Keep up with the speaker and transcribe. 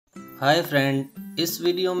Hi friend, इस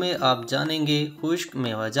video में आप जानेंगे खुश्क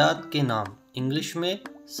मेवाजात के नाम इंग्लिश में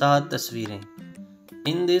 7 तस्वीरें।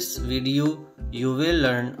 In this video you will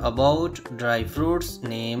learn about dry fruits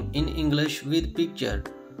name in English with picture.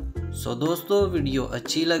 सो दोस्तों, वीडियो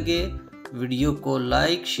अच्छी लगे वीडियो को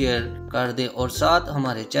लाइक शेयर कर दें और साथ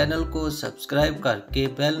हमारे चैनल को सब्सक्राइब करके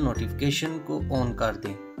बेल नोटिफिकेशन को ऑन कर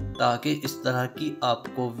दें ताकि इस तरह की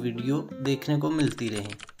आपको वीडियो देखने को मिलती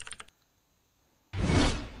रहे।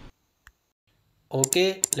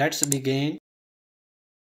 Okay, let's begin.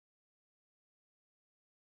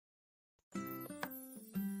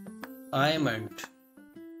 Almond,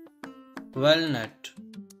 walnut,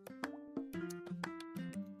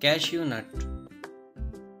 cashew nut,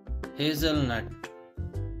 hazelnut,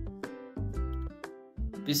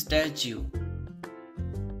 pistachio,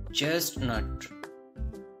 chestnut,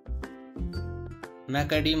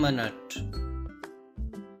 macadamia nut,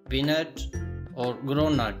 peanut or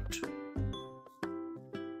groundnut,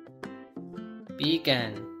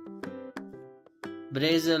 pecan,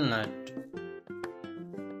 hazelnut,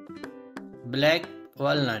 black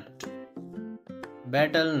walnut,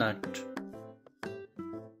 betel nut,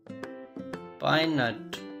 pine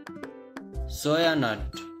nut, soya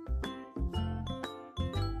nut,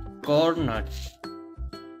 corn nut,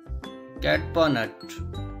 catpaw nut,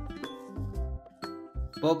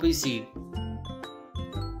 poppy seed,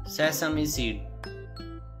 sesame seed,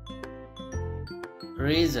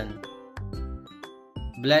 raisin,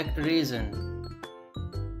 black raisin,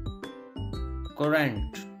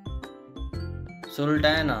 currant,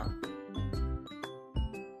 sultana,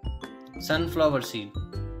 sunflower seed,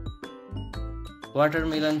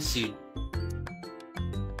 watermelon seed,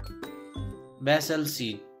 basil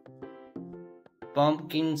seed,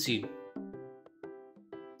 pumpkin seed,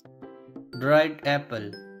 dried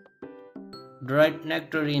apple, dried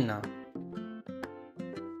nectarina,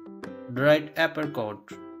 dried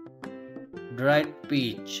apricot, dried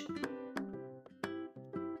peach,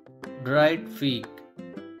 dried fig,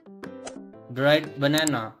 dried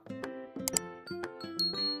banana,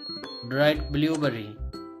 dried blueberry,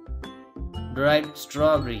 dried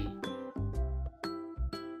strawberry,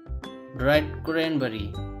 dried cranberry,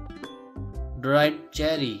 dried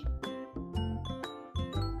cherry,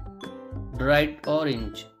 dried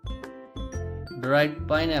orange, dried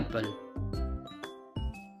pineapple,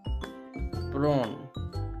 prawn,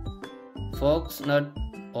 foxnut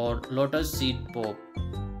or lotus seed pop,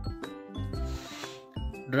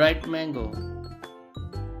 dried mango,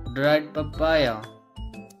 dried papaya,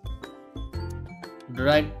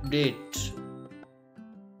 dried date,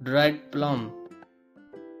 dried plum,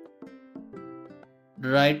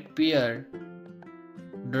 dried pear,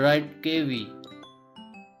 dried kiwi,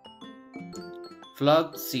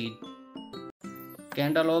 flax seed,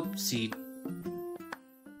 cantaloupe seed,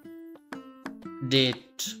 date,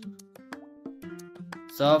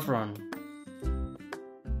 saffron,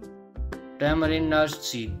 tamarind nut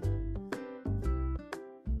seed,